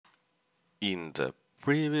In the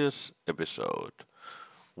previous episode,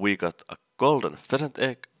 we got a golden pheasant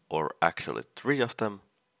egg, or actually 3 of them,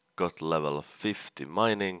 got level 50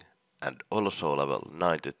 mining and also level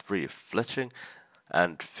 93 fletching,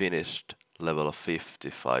 and finished level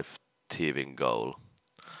 55 thieving goal.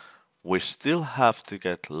 We still have to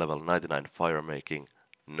get level 99 fire making,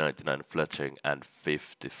 99 fletching and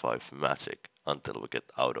 55 magic until we get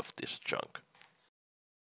out of this chunk.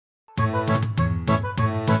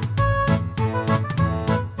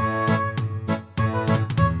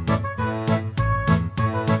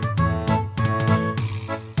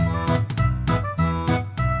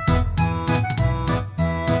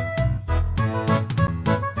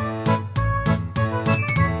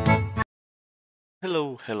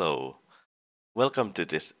 Hello. Welcome to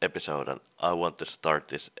this episode, and I want to start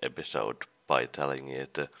this episode by telling you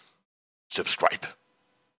to subscribe.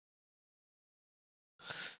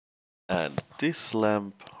 And this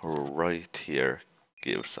lamp right here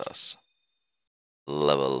gives us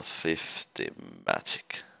level 50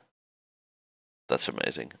 magic. That's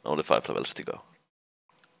amazing. Only 5 levels to go.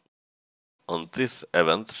 On this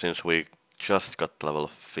event, since we just got level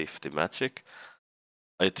 50 magic,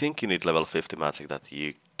 I think you need level 50 magic that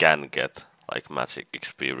you can get like magic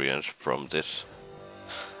experience from this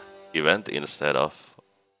event instead of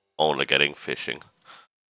only getting fishing.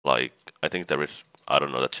 Like, I think there is, I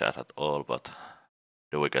don't know the chat at all, but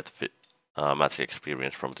do we get magic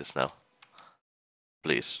experience from this now?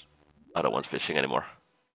 Please, I don't want fishing anymore.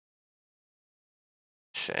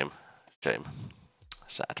 Shame,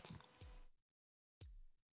 sad.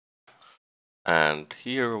 And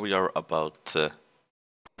here we are about to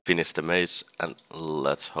finish the maze, and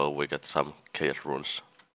let's hope we get some chaos runes.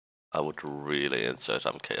 I would really enjoy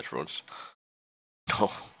some chaos runes.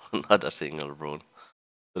 No, not a single rune.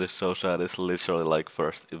 That is so sad. It's literally like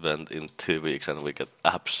first event in 2 weeks and we get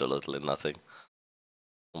absolutely nothing.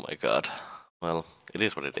 Oh my god. Well, it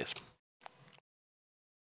is what it is.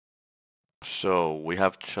 So we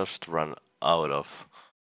have just run out of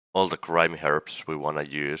all the grimy herbs we want to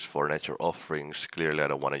use for nature offerings. Clearly I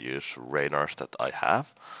don't want to use rainars that I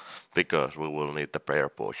have, because we will need the prayer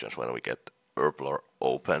potions when we get herblore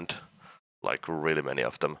opened, like really many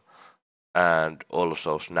of them. And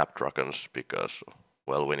also snapdragons, because,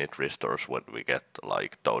 well, we need restores when we get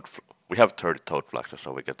like toad. We have 30 toad flaxes,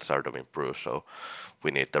 so we get Sardom improved, so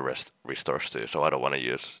we need the rest restores too. So I don't want to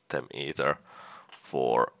use them either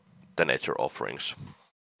for the nature offerings.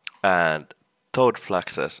 And toad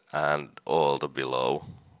flaxes and all the below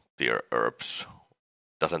tier herbs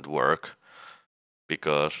doesn't work,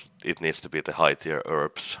 because it needs to be the high tier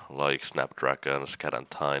herbs like snapdragons,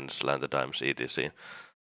 caranthines, landadymes, etc.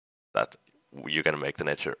 that you can make the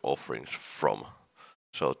nature offerings from.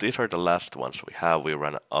 So these are the last ones we have. We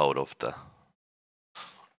ran out of the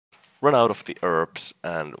herbs,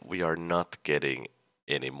 and we are not getting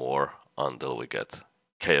any more until we get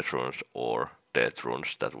chaos runes or death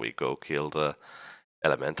runes that we go kill the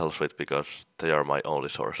elementals with, because they are my only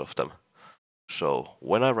source of them. So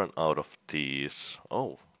when I run out of these,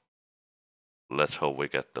 let's hope we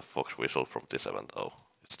get the fox whistle from this event. Oh,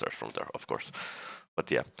 it starts from there, of course. But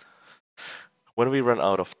yeah, when we run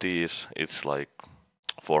out of these, it's like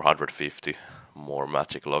 450 more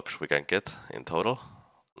magic logs we can get in total.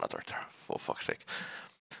 Another there, for fuck's sake.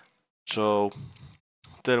 So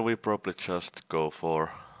then we probably just go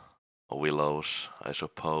for willows, I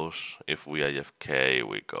suppose. If we AFK,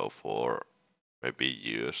 we go for maybe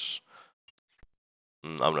use.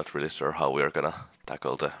 I'm not really sure how we are gonna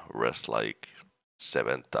tackle the rest, like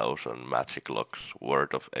 7,000 magic logs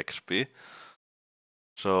worth of XP.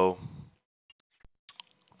 So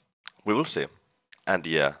we will see. And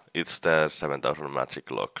yeah, it's the 7,000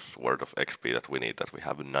 magic logs worth of XP that we need, that we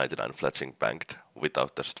have 99 fletching banked,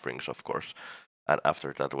 without the strings of course. And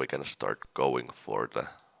after that we can start going for the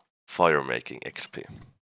fire making XP.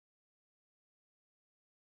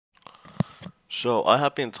 So I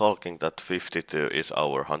have been talking that 52 is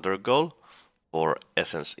our hunter goal for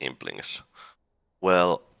essence implings.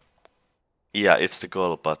 Well, yeah, it's the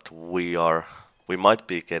goal, but we might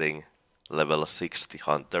be getting level 60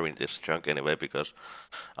 hunter in this chunk anyway, because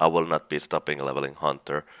I will not be stopping leveling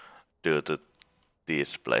hunter due to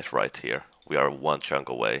this place right here. We are 1 chunk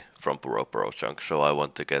away from Puro chunk, so I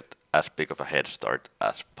want to get as big of a head start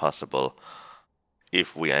as possible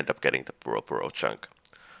if we end up getting the Puro chunk.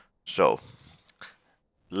 So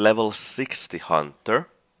level 60 hunter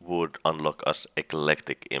would unlock us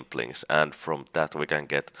eclectic implings, and from that we can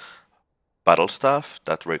get battle staff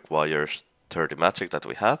that requires 30 magic that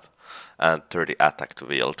we have, and 30 attack to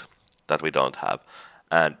wield that we don't have.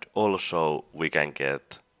 And also we can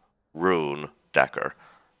get rune dagger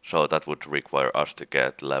So that would require us to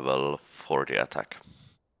get level 40 attack.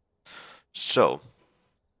 So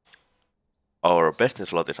our best in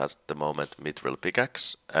slot is at the moment Mithril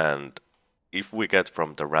Pickaxe, and if we get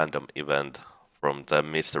from the random event from the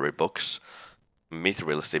mystery box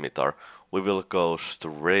Mithril Scimitar, we will go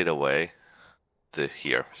straight away to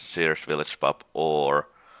here, Sears Village Pub or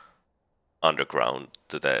underground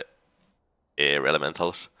to the air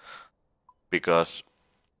elementals, because,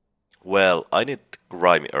 well, I need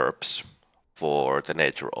grimy herbs for the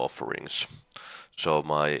nature offerings, so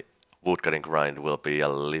my woodcutting grind will be a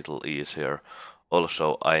little easier.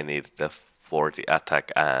 Also, I need the 40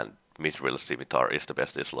 attack, and Mithril Scimitar is the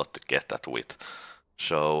best slot to get that with.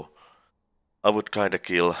 So I would kinda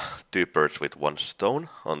kill two birds with one stone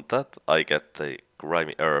on that. I get the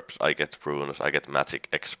grimy herbs, I get runes, I get magic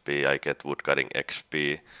XP, I get woodcutting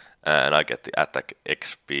XP, and I get the attack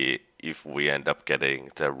XP if we end up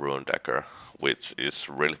getting the rune dagger, which is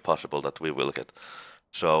really possible that we will get.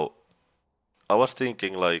 So I was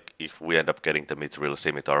thinking, like, if we end up getting the Mithril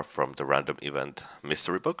Scimitar from the random event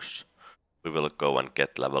mystery box, we will go and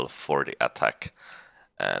get level 40 attack,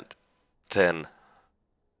 and then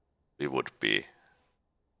we would be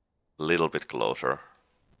a little bit closer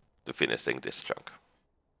to finishing this chunk.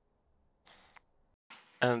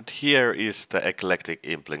 And here is the eclectic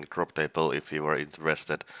Implink drop table if you are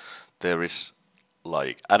interested. There is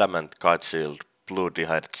like adamant kite shield, blue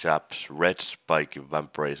d'hide chaps, red spiky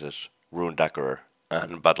vambraces, rune dagger,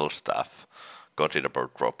 and battle staff considerable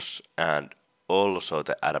drops, and also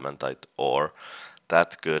the adamantite ore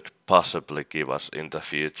that could possibly give us in the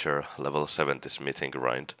future level 70 smithing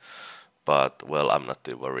grind. But, well, I'm not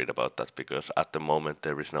too worried about that because at the moment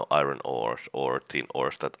there is no iron ores or tin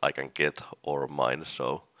ores that I can get or mine,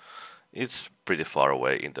 so it's pretty far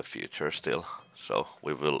away in the future still. So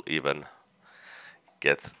we will even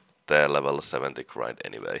get the level 70 grind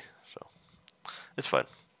anyway, so it's fine.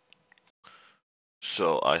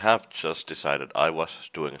 So I have just decided I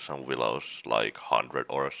was doing some willows, like 100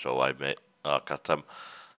 or so. I may cut them.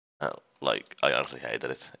 Like, I honestly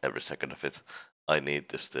hated it, every second of it. I need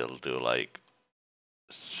to still do like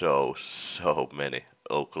so many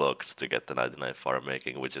oak logs to get the 99 farm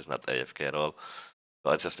making, which is not AFK at all.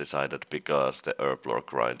 So I just decided, because the herb lore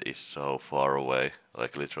grind is so far away,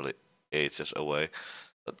 like literally ages away,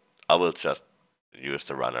 that I will just use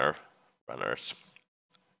the runners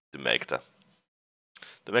to make the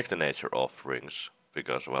nature offerings,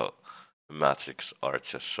 because, well, magics are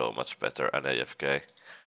just so much better at AFK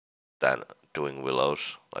than doing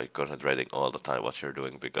willows, like concentrating all the time what you're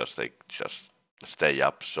doing, because they just stay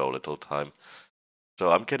up so little time.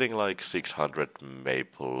 So I'm getting like 600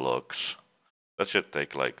 maple logs. That should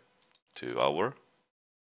take like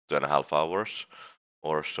 2.5 hours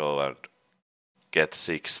or so, and get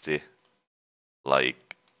 60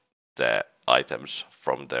 like the items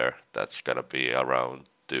from there. That's gonna be around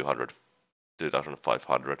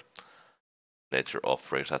 2,500 nature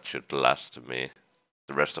offerings. That should last me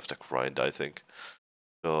the rest of the grind, I think.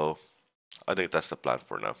 So I think that's the plan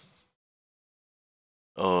for now.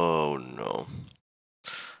 Oh no.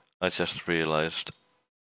 I just realized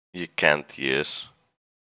you can't use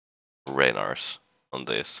Raynars on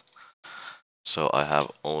this. So I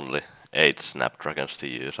have only 8 snapdragons to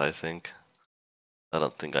use, I think. I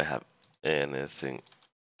don't think I have anything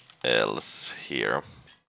else here.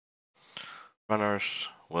 Runners,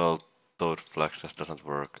 well, Toad Flax doesn't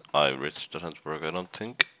work. Iris doesn't work, I don't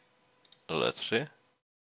think. Let's see.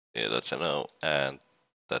 Yeah, that's a no, and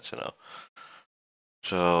that's a no.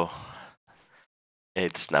 So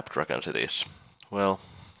 8 snapdragons it is. Well,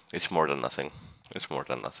 it's more than nothing. It's more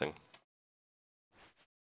than nothing.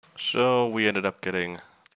 So we ended up getting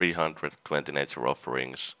 320 nature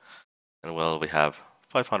offerings, and well, we have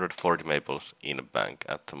 540 maples in the bank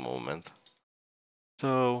at the moment.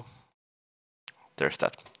 So there's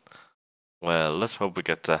that. Well, let's hope we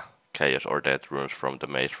get the chaos or death runes from the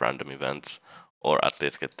maze random events, or at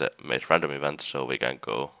least get the maze random events so we can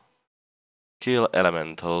go kill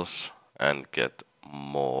elementals and get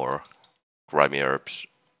more grimy herbs,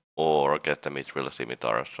 or get the Mithril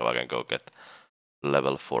Scimitar so I can go get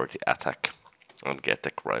level 40 attack and get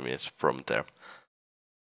the grimies from there.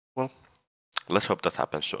 Well, let's hope that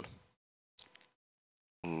happens soon.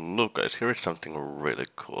 Look guys, here is something really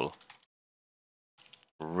cool.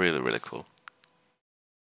 Really cool.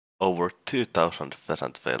 Over 2,000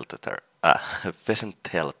 pheasant tail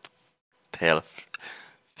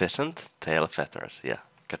feathers, yeah,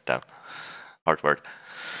 get down. Hard word.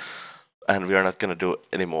 And we are not gonna do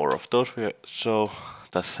any more of those, so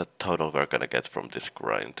that's the total we're gonna get from this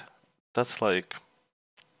grind. That's like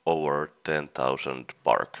over 10,000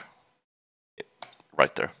 bark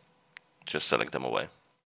right there. Just selling them away.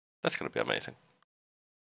 That's gonna be amazing.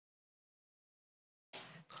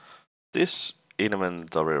 This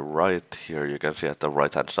inventory right here, you can see at the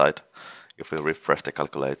right hand side, if we refresh the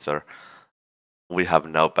calculator, we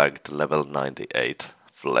have now banked level 98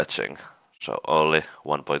 fletching. So only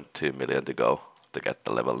 1.2 million to go to get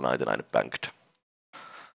the level 99 banked.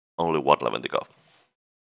 Only 1 level to go.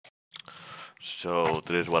 So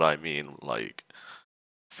this is what I mean, like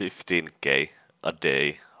 15k a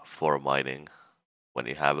day for mining when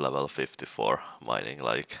you have level 54 mining.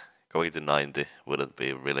 Like going to 90 wouldn't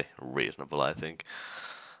be really reasonable, I think.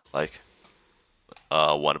 Like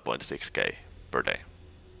 1.6k per day.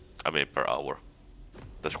 I mean per hour.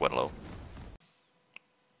 That's quite low.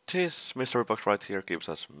 This mystery box right here gives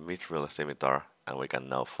us mithril scimitar, and we can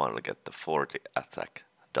now finally get the 40 attack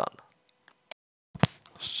done.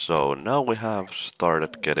 So now we have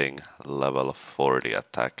started getting level 40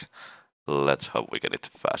 attack. Let's hope we get it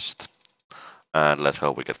fast. And let's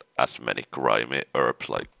hope we get as many grimy herbs,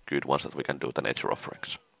 like good ones, that we can do the nature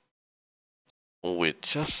offerings. We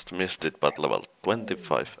just missed it, but level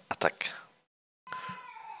 25 attack.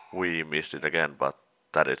 We missed it again, but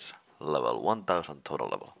that is level 1000 total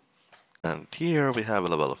level. And here we have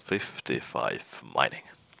level 55 mining.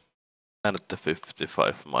 And the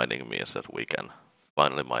 55 mining means that we can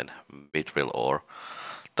finally mine mithril ore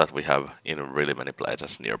that we have in really many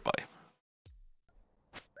places nearby.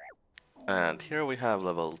 And here we have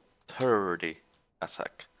level 30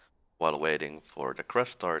 attack, while waiting for the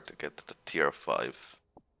crash star to get the tier 5,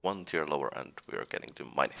 1 tier lower, and we are getting to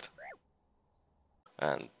mine it.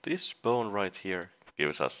 And this bone right here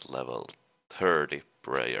gives us level 30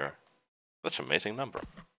 prayer. That's an amazing number.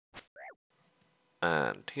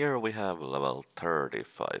 And here we have level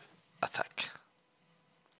 35 attack.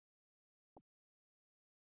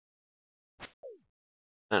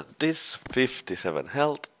 And this 57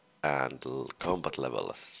 health and combat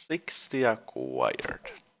level 60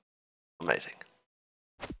 acquired. Amazing.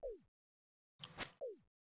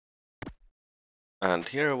 And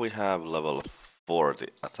here we have level 40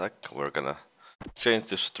 attack. We're gonna change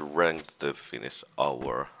the strength to finish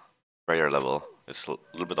our prayer level. It's a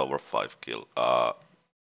little bit over 15 kills,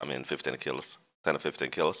 10 or 15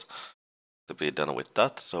 kills to be done with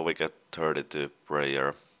that. So we get 32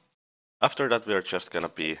 prayer. After that we are just gonna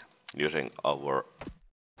be using our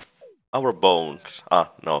bones,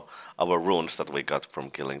 our runes that we got from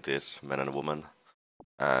killing this men and women,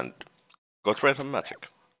 and go try some magic.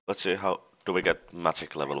 Let's see how do we get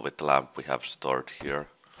magic level with the lamp we have stored here.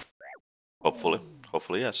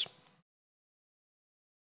 Hopefully yes.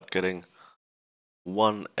 Getting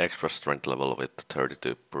 1 extra strength level with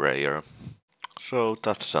 32 prayer, so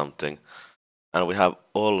that's something. And we have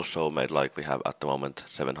also made, like we have at the moment,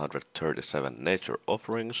 737 nature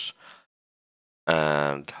offerings.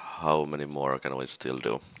 And how many more can we still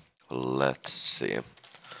do? Let's see.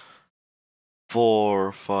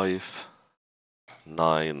 4, 5,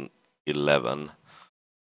 9, 11.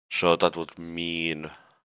 So that would mean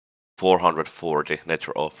 440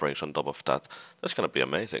 nature offerings on top of that. That's gonna be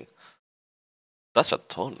amazing. That's a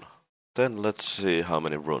ton. Then let's see how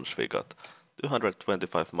many runes we got.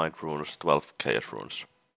 225 mind runes, 12 chaos runes.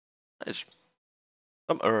 Nice.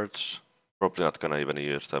 Some earths, probably not gonna even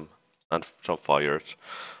use them. And some fires,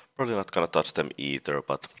 probably not gonna touch them either,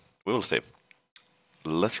 but we'll see.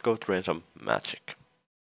 Let's go train some magic.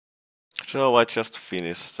 So I just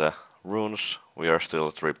finished the runes. We are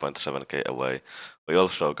still 3.7k away. We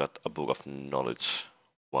also got a book of knowledge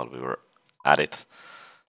while we were at it.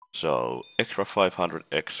 So extra 500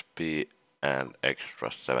 XP and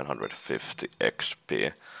extra 750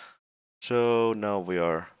 XP. So now we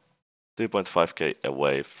are 2.5k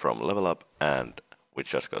away from level up, and we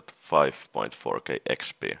just got 5.4k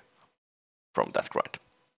XP from that grind.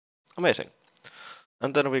 Amazing.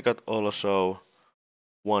 And then we got also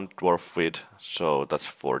 1 dwarf feed, so that's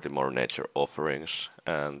 40 more nature offerings,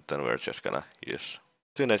 and then we're just gonna use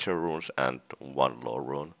 2 nature runes and 1 lore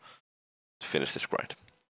rune to finish this grind.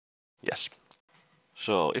 Yes.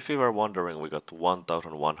 So if you were wondering, we got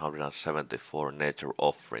 1174 nature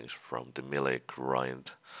offerings from the melee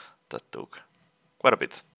grind. That took quite a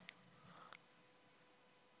bit.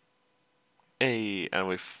 Hey, and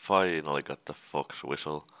we finally got the fox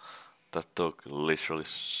whistle. That took literally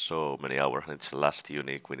so many hours, and it's the last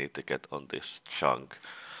unique we need to get on this chunk.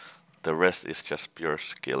 The rest is just pure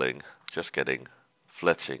skilling, just getting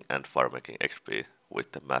fletching and farming XP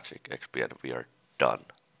with the magic XP, and we are done.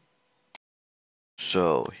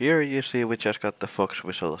 So here you see we just got the fox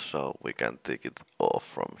whistle, so we can take it off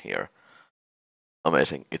from here.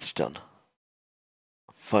 Amazing, it's done.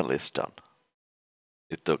 Finally it's done.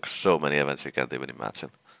 It took so many events you can't even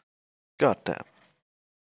imagine. God damn.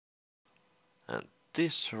 And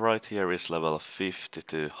this right here is level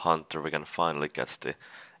 52 Hunter. We can finally get the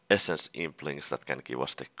Essence Implings that can give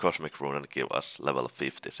us the Cosmic Rune and give us level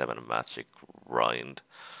 57 Magic Rind.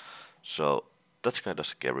 So that's kinda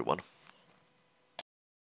scary one.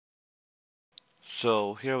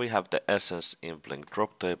 So here we have the Essence Impling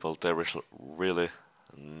drop table. There is really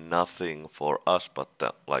nothing for us, but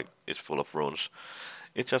like it's full of runes.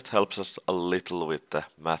 It just helps us a little with the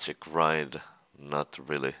magic grind, not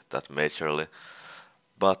really that majorly.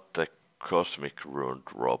 But the Cosmic Rune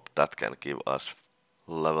drop, that can give us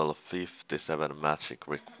level 57 magic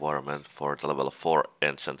requirement for the level 4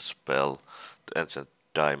 enchant spell, the enchant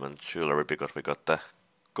diamond jewelry, because we got the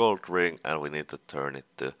gold ring and we need to turn it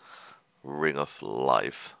to Ring of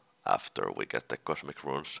Life after we get the Cosmic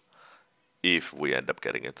Runes. If we end up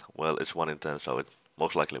getting it. Well, it's 1 in 10, so it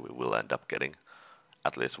most likely we will end up getting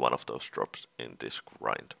at least one of those drops in this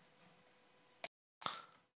grind.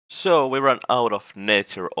 So we ran out of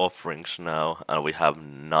nature offerings now, and we have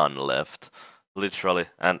none left. Literally,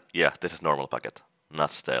 and yeah, this is normal packet, not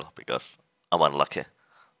stale, because I'm unlucky.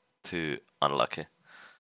 Too unlucky.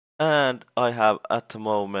 And I have at the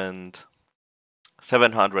moment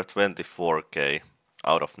 724k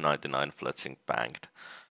out of 99 fletching banked,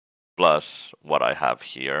 plus what I have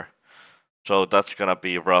here. So that's gonna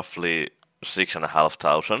be roughly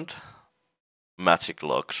 6,500 magic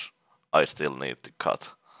logs I still need to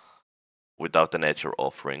cut without the nature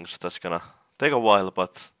offerings. That's gonna take a while,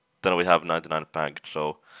 but then we have 99 banked.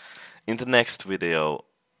 So in the next video,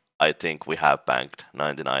 I think we have banked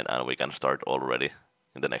 99 and we can start already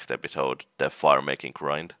in the next episode the fire making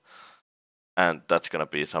grind. And that's gonna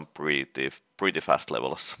be some pretty fast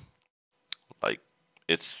levels. Like,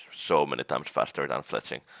 it's so many times faster than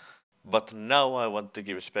fletching. But now I want to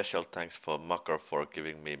give special thanks for Makar for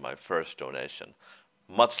giving me my first donation.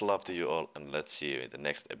 Much love to you all, and let's see you in the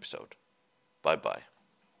next episode. Bye bye.